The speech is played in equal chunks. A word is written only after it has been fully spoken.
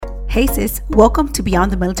Hey sis, welcome to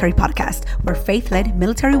Beyond the Military podcast, where faith-led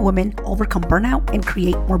military women overcome burnout and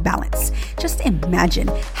create more balance. Just imagine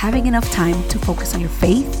having enough time to focus on your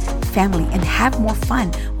faith, family, and have more fun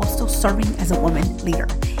while still serving as a woman leader.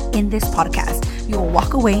 In this podcast, you will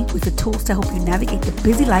walk away with the tools to help you navigate the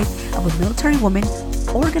busy life of a military woman,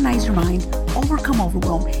 organize your mind, overcome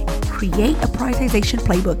overwhelm, create a prioritization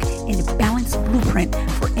playbook, and a balanced blueprint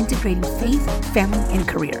for integrating faith, family, and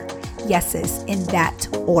career. Yes, sis, in that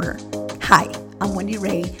order. Hi, I'm Wendy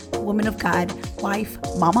Ray, woman of God, wife,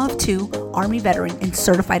 mama of two, Army veteran, and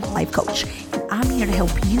certified life coach. And I'm here to help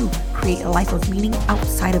you create a life of meaning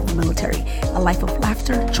outside of the military, a life of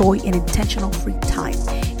laughter, joy, and intentional free time.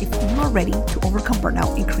 If you are ready to overcome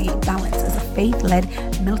burnout and create balance as a faith-led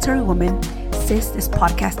military woman, sis, this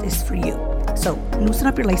podcast is for you. So loosen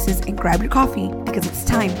up your laces and grab your coffee because it's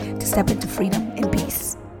time to step into freedom and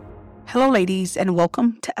peace. Hello, ladies, and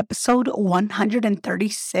welcome to episode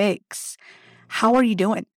 136. How are you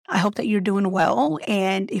doing? I hope that you're doing well.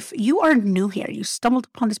 And if you are new here, you stumbled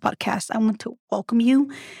upon this podcast, I want to welcome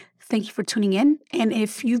you. Thank you for tuning in. And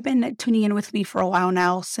if you've been tuning in with me for a while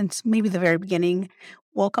now, since maybe the very beginning,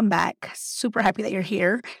 welcome back. Super happy that you're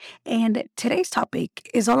here. And today's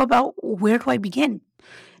topic is all about where do I begin?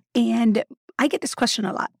 And I get this question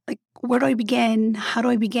a lot, like, where do I begin? How do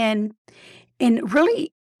I begin? And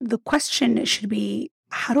really, the question should be,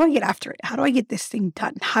 how do I get after it? How do I get this thing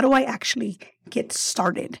done? How do I actually get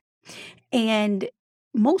started? And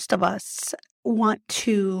most of us want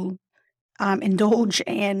to indulge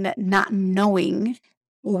in not knowing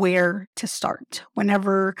where to start.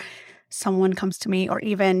 Whenever someone comes to me, or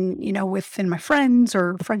even, within my friends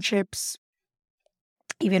or friendships,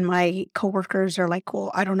 even my coworkers are like, well,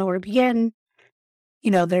 I don't know where to begin.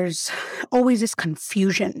 There's always this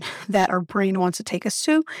confusion that our brain wants to take us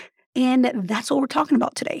to. And that's what we're talking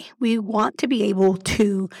about today. We want to be able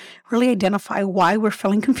to really identify why we're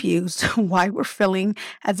feeling confused, why we're feeling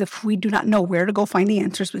as if we do not know where to go find the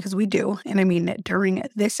answers, because we do. And I mean, during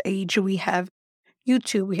this age, we have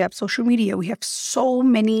YouTube, we have social media, we have so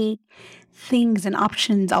many things and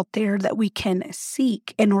options out there that we can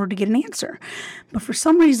seek in order to get an answer. But for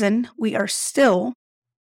some reason, we are still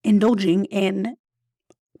indulging in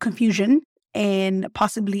confusion and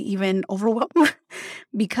possibly even overwhelm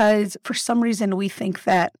because for some reason we think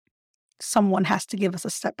that someone has to give us a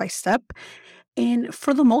step-by-step. And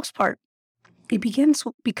for the most part, it begins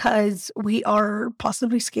because we are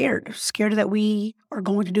possibly scared that we are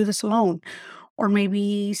going to do this alone, or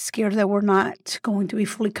maybe scared that we're not going to be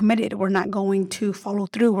fully committed. We're not going to follow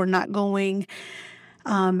through. We're not going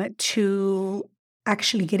to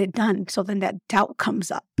actually get it done. So then that doubt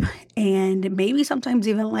comes up, and maybe sometimes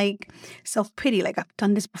even like self-pity, like I've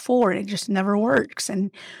done this before and it just never works.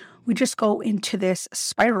 And we just go into this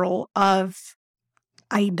spiral of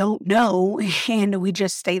I don't know, and we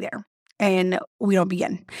just stay there and we don't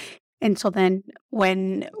begin. And so then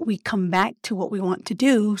when we come back to what we want to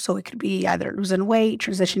do, so it could be either losing weight,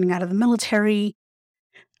 transitioning out of the military,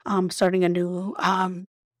 starting a new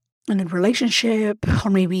relationship, or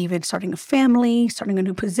maybe even starting a family, starting a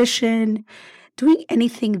new position, doing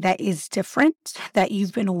anything that is different that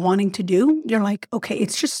you've been wanting to do. You're like, okay,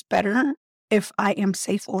 it's just better if I am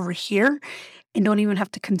safe over here and don't even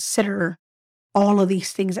have to consider all of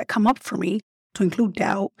these things that come up for me, to include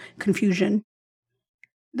doubt, confusion.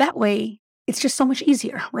 That way, it's just so much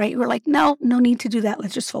easier, right? We're like, no need to do that.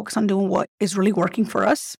 Let's just focus on doing what is really working for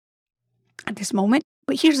us at this moment.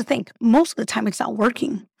 But here's the thing. Most of the time, it's not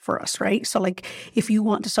working for us, right? So like if you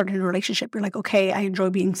want to start a new relationship, you're like, okay, I enjoy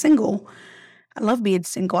being single. I love being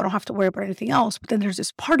single. I don't have to worry about anything else. But then there's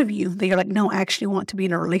this part of you that you're like, no, I actually want to be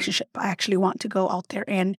in a relationship. I actually want to go out there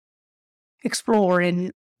and explore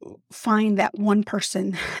and find that one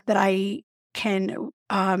person that I can,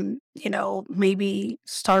 maybe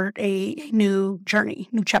start a new journey,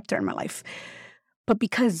 new chapter in my life. But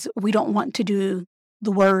because we don't want to do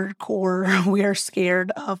the work, or we are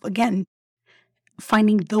scared of, again,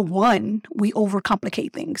 finding the one, we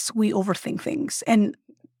overcomplicate things. We overthink things. And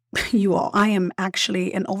you all, I am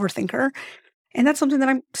actually an overthinker. And that's something that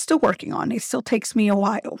I'm still working on. It still takes me a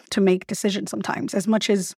while to make decisions sometimes. As much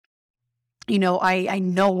as, I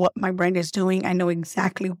know what my brain is doing. I know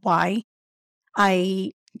exactly why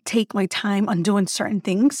I take my time on doing certain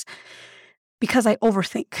things, because I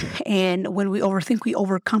overthink. And when we overthink, we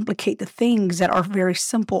overcomplicate the things that are very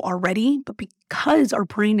simple already. But because our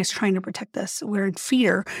brain is trying to protect us, we're in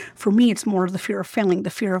fear. For me, it's more of the fear of failing,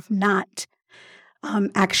 the fear of not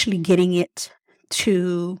actually getting it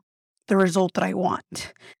to the result that I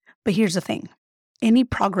want. But here's the thing. Any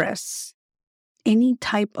progress, any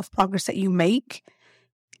type of progress that you make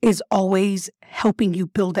is always helping you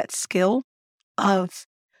build that skill of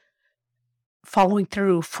following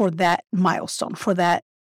through for that milestone, for that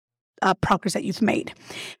progress that you've made.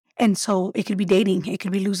 And so it could be dating, it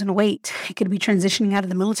could be losing weight, it could be transitioning out of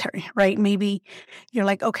the military, right? Maybe you're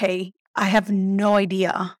like, okay, I have no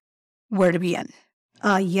idea where to begin.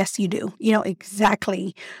 Yes, you do. You know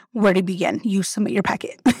exactly where to begin. You submit your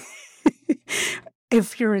packet.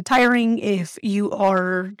 If you're retiring, if you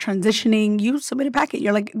are transitioning, you submit a packet.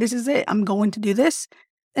 You're like, this is it. I'm going to do this.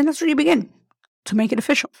 And that's where you begin to make it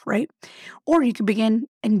official, right? Or you can begin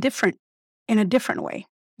in a different way.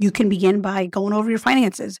 You can begin by going over your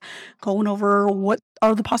finances, going over what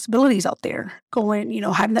are the possibilities out there,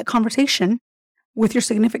 having that conversation with your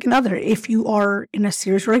significant other if you are in a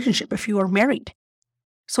serious relationship, if you are married.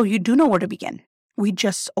 So you do know where to begin. We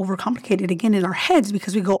just overcomplicate it again in our heads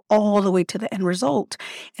because we go all the way to the end result.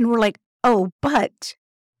 And we're like, oh, but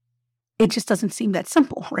it just doesn't seem that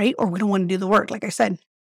simple, right? Or we don't want to do the work, like I said.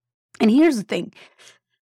 And here's the thing.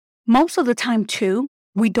 Most of the time, too,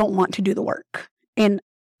 we don't want to do the work. And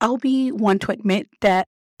I'll be one to admit that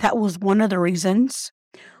that was one of the reasons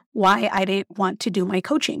why I didn't want to do my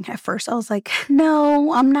coaching at first. I was like,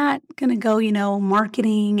 no, I'm not going to go,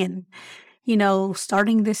 marketing and,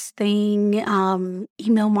 starting this thing,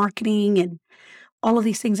 email marketing and all of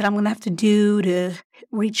these things that I'm going to have to do to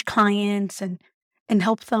reach clients and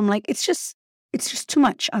help them. Like, it's just too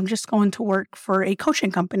much. I'm just going to work for a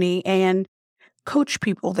coaching company and coach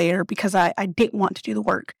people there because I didn't want to do the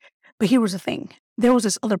work. But here was the thing. There was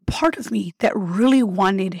this other part of me that really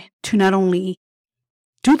wanted to not only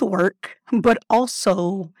do the work, but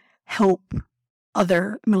also help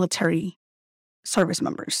other military service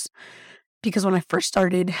members. Because when I first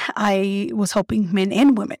started, I was helping men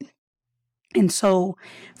and women. And so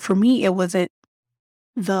for me, it wasn't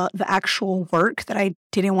the actual work that I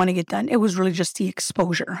didn't want to get done. It was really just the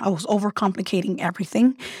exposure. I was overcomplicating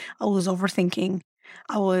everything. I was overthinking.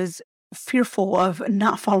 I was fearful of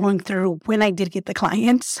not following through when I did get the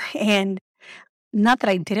clients. And not that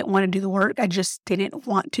I didn't want to do the work, I just didn't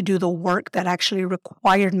want to do the work that actually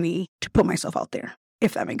required me to put myself out there,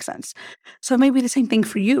 if that makes sense. So it may be the same thing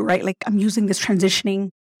for you, right? Like I'm using this transitioning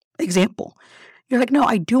example. You're like, no,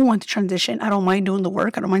 I do want to transition. I don't mind doing the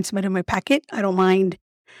work. I don't mind submitting my packet. I don't mind,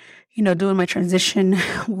 doing my transition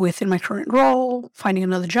within my current role, finding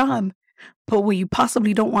another job. But what you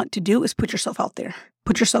possibly don't want to do is put yourself out there.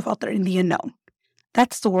 Put yourself out there in the unknown.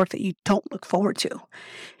 That's the work that you don't look forward to.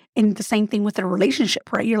 And the same thing with a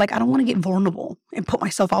relationship, right? You're like, I don't want to get vulnerable and put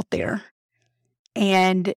myself out there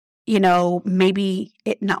and, maybe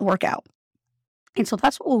it not work out. And so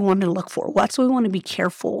that's what we want to look for. That's what we want to be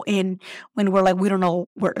careful in when we're like, we don't know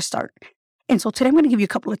where to start. And so today I'm going to give you a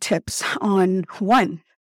couple of tips on one,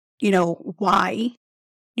 why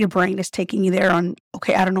your brain is taking you there on,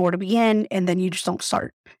 okay, I don't know where to begin. And then you just don't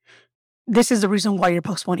start. This is the reason why you're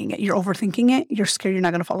postponing it. You're overthinking it. You're scared you're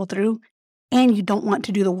not going to follow through. And you don't want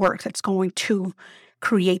to do the work that's going to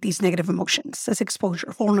create these negative emotions. That's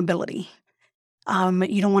exposure, vulnerability.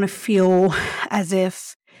 You don't want to feel as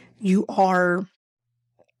if you are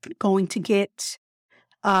going to get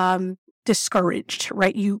discouraged,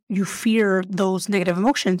 right? You fear those negative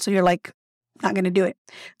emotions. So you're like, not going to do it.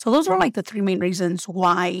 So those are like the three main reasons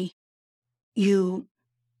why you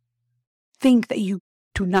think that you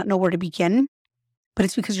do not know where to begin, but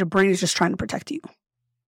it's because your brain is just trying to protect you.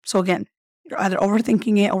 So again, you're either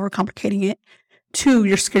overthinking it, overcomplicating it. 2,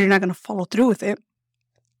 you're scared you're not going to follow through with it.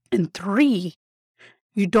 And 3,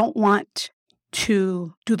 you don't want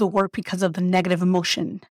to do the work because of the negative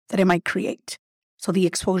emotion that it might create. So the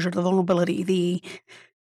exposure, the vulnerability, the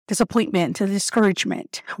disappointment, the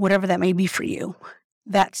discouragement, whatever that may be for you,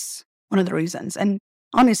 that's one of the reasons. And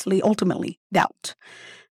honestly, ultimately, doubt.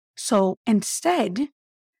 So instead,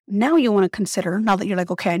 now you want to consider, now that you're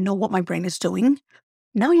like, okay, I know what my brain is doing.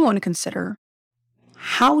 Now you want to consider,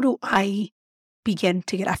 how do I begin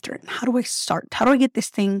to get after it? How do I start? How do I get this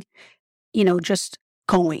thing, just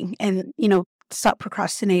going and, stop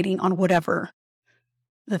procrastinating on whatever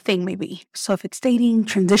the thing may be. So if it's dating,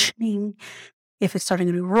 transitioning, if it's starting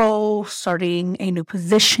a new role, starting a new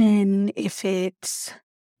position, if it's,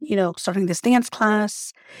 starting this dance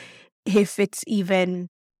class, if it's even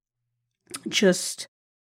just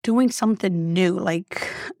doing something new, like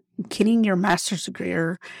getting your master's degree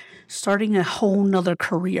or starting a whole nother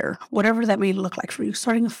career, whatever that may look like for you,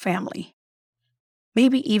 starting a family,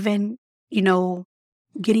 maybe even,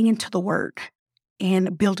 getting into the word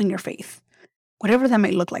and building your faith, whatever that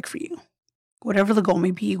may look like for you, whatever the goal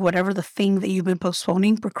may be, whatever the thing that you've been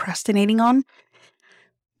postponing, procrastinating on,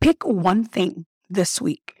 pick one thing this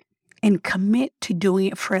week and commit to doing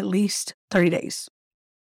it for at least 30 days.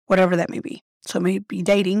 whatever that may be. So it may be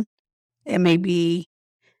dating, it may be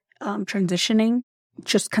transitioning,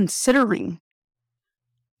 just considering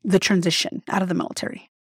the transition out of the military,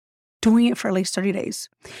 doing it for at least 30 days.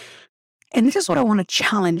 And this is what I want to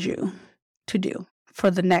challenge you to do for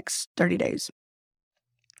the next 30 days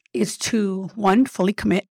is to, one, fully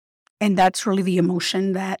commit. And that's really the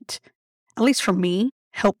emotion that, at least for me,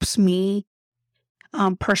 helps me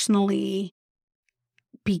personally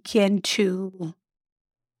begin to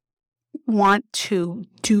want to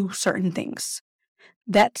do certain things.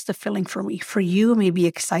 That's the feeling for me. For you, it may be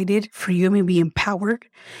excited. For you, it may be empowered.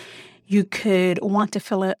 You could want to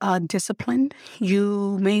feel disciplined.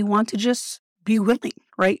 You may want to just be willing,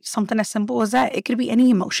 right? Something as simple as that. It could be any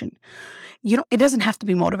emotion. It doesn't have to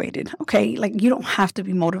be motivated, okay? Like, you don't have to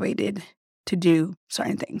be motivated to do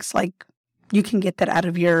certain things. Like, you can get that out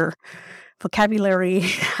of your vocabulary,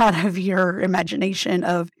 out of your imagination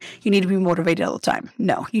of you need to be motivated all the time.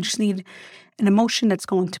 No, you just need an emotion that's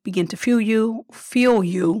going to begin to fuel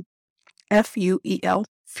you, F-U-E-L,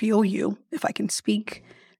 fuel you, if I can speak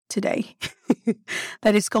today,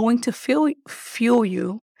 that is going to fuel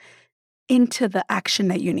you into the action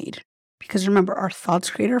that you need. Because remember, our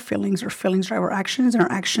thoughts create our feelings drive our actions, and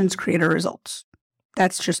our actions create our results.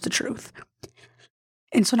 That's just the truth.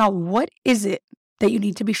 And so now, what is it that you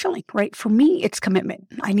need to be feeling, right? For me, it's commitment.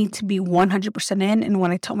 I need to be 100% in. And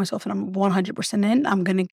when I tell myself that I'm 100% in, I'm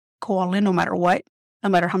going to go all in no matter what, no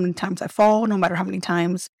matter how many times I fall, no matter how many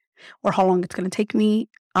times or how long it's going to take me,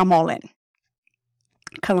 I'm all in.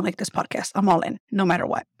 Kind of like this podcast, I'm all in no matter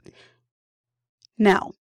what.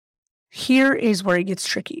 Now, here is where it gets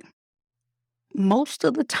tricky. Most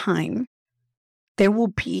of the time, there will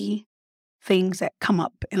be things that come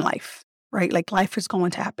up in life, right? Like, life is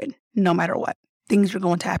going to happen no matter what. Things are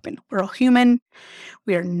going to happen. We're all human.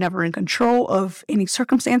 We are never in control of any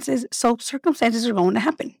circumstances. So circumstances are going to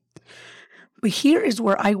happen. But here is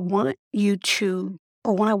where I want you to,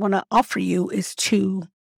 or what I want to offer you is to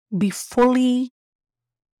be fully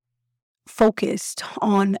focused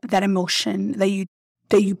on that emotion that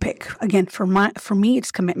you pick. Again, for me,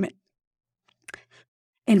 it's commitment.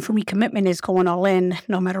 And for me, commitment is going all in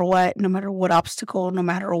no matter what obstacle, no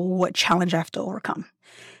matter what challenge I have to overcome.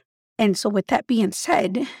 And so with that being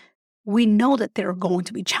said, we know that there are going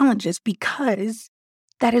to be challenges because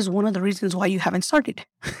that is one of the reasons why you haven't started.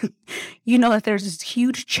 You know that there's this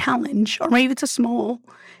huge challenge, or maybe it's a small,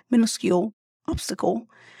 minuscule obstacle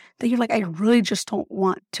that you're like, I really just don't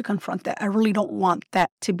want to confront that. I really don't want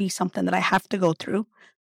that to be something that I have to go through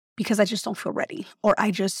because I just don't feel ready, or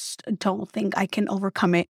I just don't think I can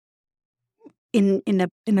overcome it in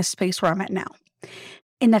a space where I'm at now.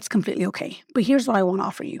 And that's completely okay. But here's what I want to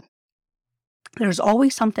offer you. There's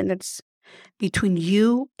always something that's between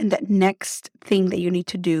you and that next thing that you need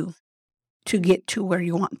to do to get to where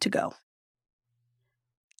you want to go.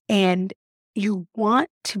 And you want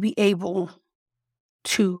to be able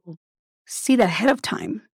to see that ahead of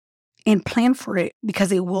time and plan for it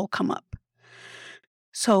because it will come up.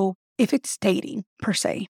 So if it's dating per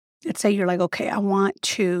se, let's say you're like, okay, I want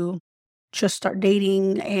to just start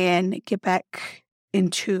dating and get back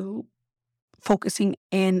into focusing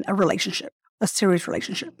in a relationship, a serious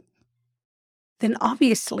relationship, then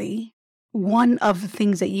obviously one of the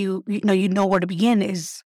things that you know where to begin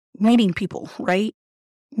is meeting people, right?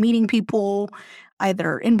 Meeting people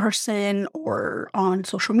either in person or on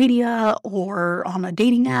social media or on a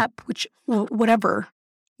dating app, whatever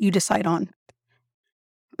you decide on.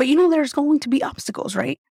 But there's going to be obstacles,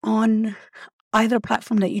 right? On either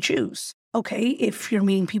platform that you choose. Okay, if you're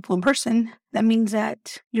meeting people in person, that means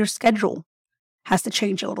that your schedule has to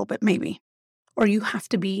change a little bit, maybe. Or you have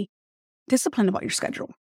to be disciplined about your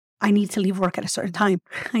schedule. I need to leave work at a certain time.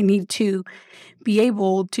 I need to be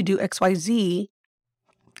able to do XYZ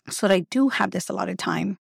so that I do have this allotted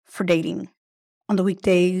time for dating on the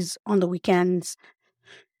weekdays, on the weekends.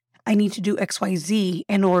 I need to do XYZ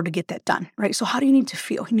in order to get that done, right? So how do you need to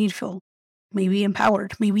feel? You need to feel maybe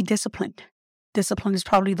empowered, maybe disciplined. Discipline is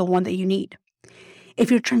probably the one that you need.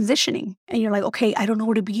 If you're transitioning and you're like, okay, I don't know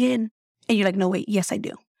where to begin. And you're like, no, wait, yes, I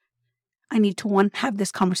do. I need to, one, have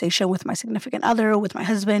this conversation with my significant other, with my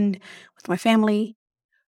husband, with my family,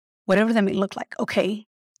 whatever that may look like. Okay,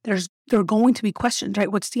 there are going to be questions,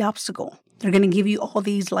 right? What's the obstacle? They're going to give you all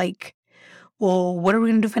these like, well, what are we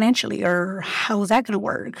going to do financially? Or how is that going to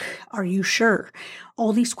work? Are you sure?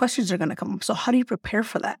 All these questions are going to come up. So how do you prepare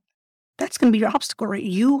for that? That's going to be your obstacle, right?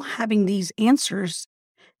 You having these answers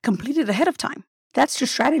completed ahead of time. That's your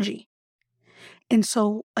strategy. And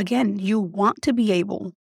so, again, you want to be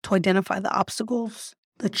able to identify the obstacles,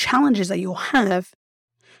 the challenges that you'll have,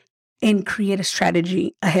 and create a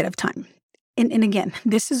strategy ahead of time. And again,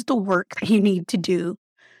 this is the work that you need to do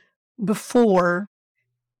before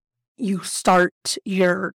you start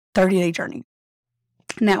your 30-day journey.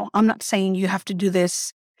 Now, I'm not saying you have to do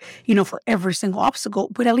this, for every single obstacle,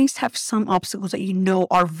 but at least have some obstacles that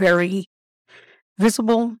are very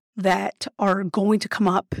visible, that are going to come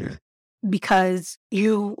up, because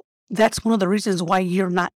that's one of the reasons why you're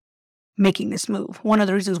not making this move. One of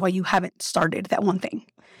the reasons why you haven't started that one thing.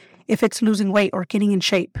 If it's losing weight or getting in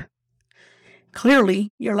shape,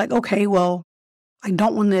 clearly you're like, okay, well, I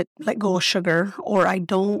don't want to let go of sugar, or I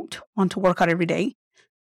don't want to work out every day.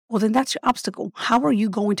 Well, then that's your obstacle. How are you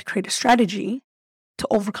going to create a strategy to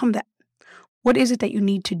overcome that? What is it that you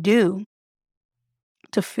need to do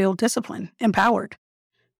to feel disciplined, empowered?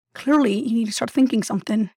 Clearly, you need to start thinking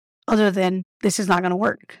something other than this is not going to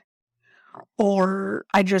work. Or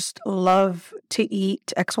I just love to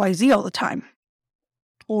eat XYZ all the time.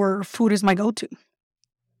 Or food is my go-to.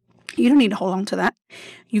 You don't need to hold on to that.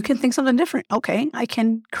 You can think something different. Okay, I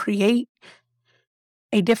can create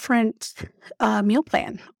a different meal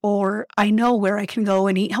plan. Or I know where I can go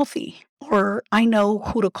and eat healthy. Or I know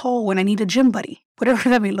who to call when I need a gym buddy. Whatever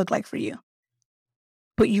that may look like for you.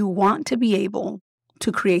 But you want to be able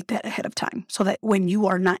to create that ahead of time, so that when you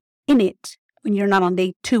are not in it, when you're not on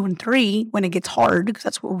day 2 and 3, when it gets hard, because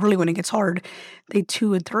that's really when it gets hard, day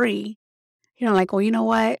 2 and 3, you're like, well, you know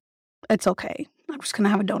what? It's okay. I'm just going to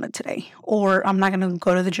have a donut today. Or I'm not going to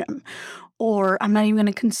go to the gym. Or I'm not even going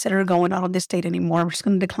to consider going out on this date anymore. I'm just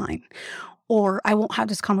going to decline. Or I won't have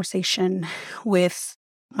this conversation with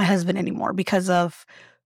my husband anymore because of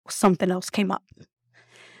something else came up.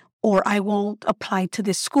 Or I won't apply to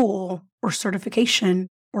this school or certification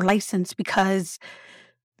or license because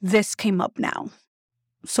this came up now.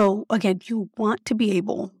 So again, you want to be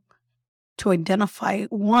able to identify,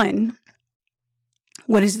 one,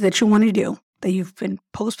 what is it that you want to do that you've been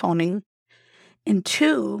postponing? And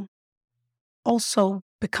 2, also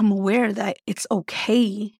become aware that it's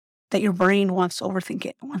okay that your brain wants to overthink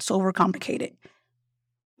it, wants to overcomplicate it,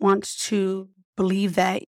 wants to believe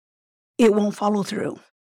that it won't follow through,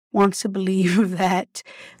 wants to believe that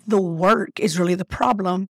the work is really the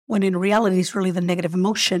problem, when in reality it's really the negative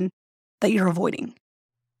emotion that you're avoiding.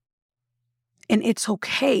 And it's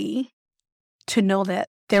okay to know that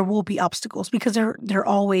there will be obstacles, because there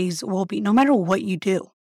always will be. No matter what you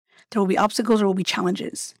do, there will be obstacles, there will be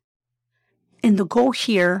challenges. And the goal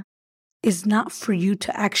here is not for you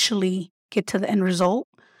to actually get to the end result,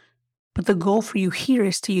 but the goal for you here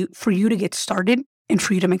is for you to get started and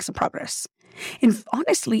for you to make some progress. And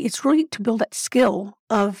honestly, it's really to build that skill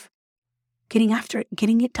of getting after it,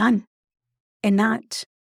 getting it done, and not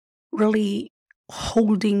really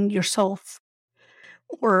holding yourself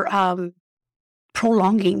or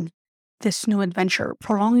prolonging this new adventure,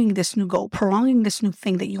 prolonging this new goal, prolonging this new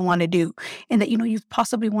thing that you want to do, and that you've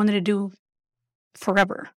possibly wanted to do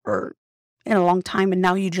forever or in a long time, and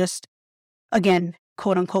now you just, again,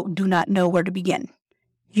 quote unquote, do not know where to begin.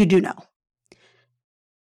 You do know.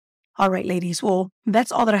 All right, ladies. Well,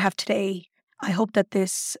 that's all that I have today. I hope that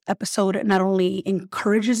this episode not only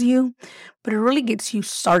encourages you, but it really gets you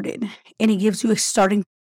started, and it gives you a starting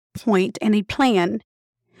point and a plan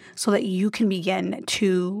so that you can begin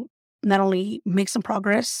to not only make some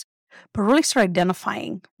progress, but really start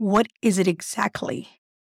identifying what is it exactly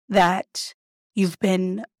that you've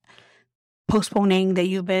been postponing, that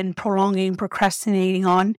you've been prolonging, procrastinating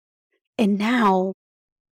on. And now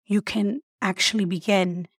you can actually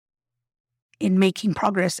begin in making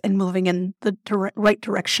progress and moving in the right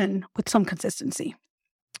direction with some consistency.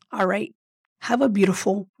 All right. Have a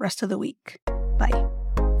beautiful rest of the week. Bye.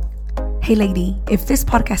 Hey lady, if this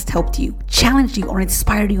podcast helped you, challenged you, or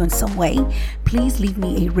inspired you in some way, please leave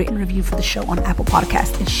me a written review for the show on Apple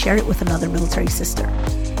Podcasts and share it with another military sister.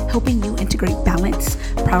 Helping you integrate balance,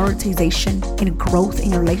 prioritization, and growth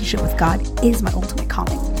in your relationship with God is my ultimate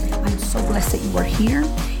calling. I'm so blessed that you are here.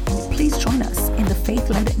 And please join us in the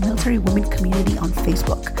faith-led military women community on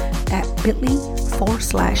Facebook at bit.ly/Beyond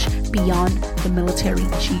the Military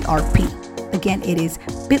GRP. Again, it is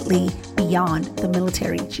bit.ly Beyond the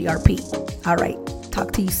Military GRP. All right.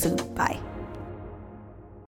 Talk to you soon. Bye.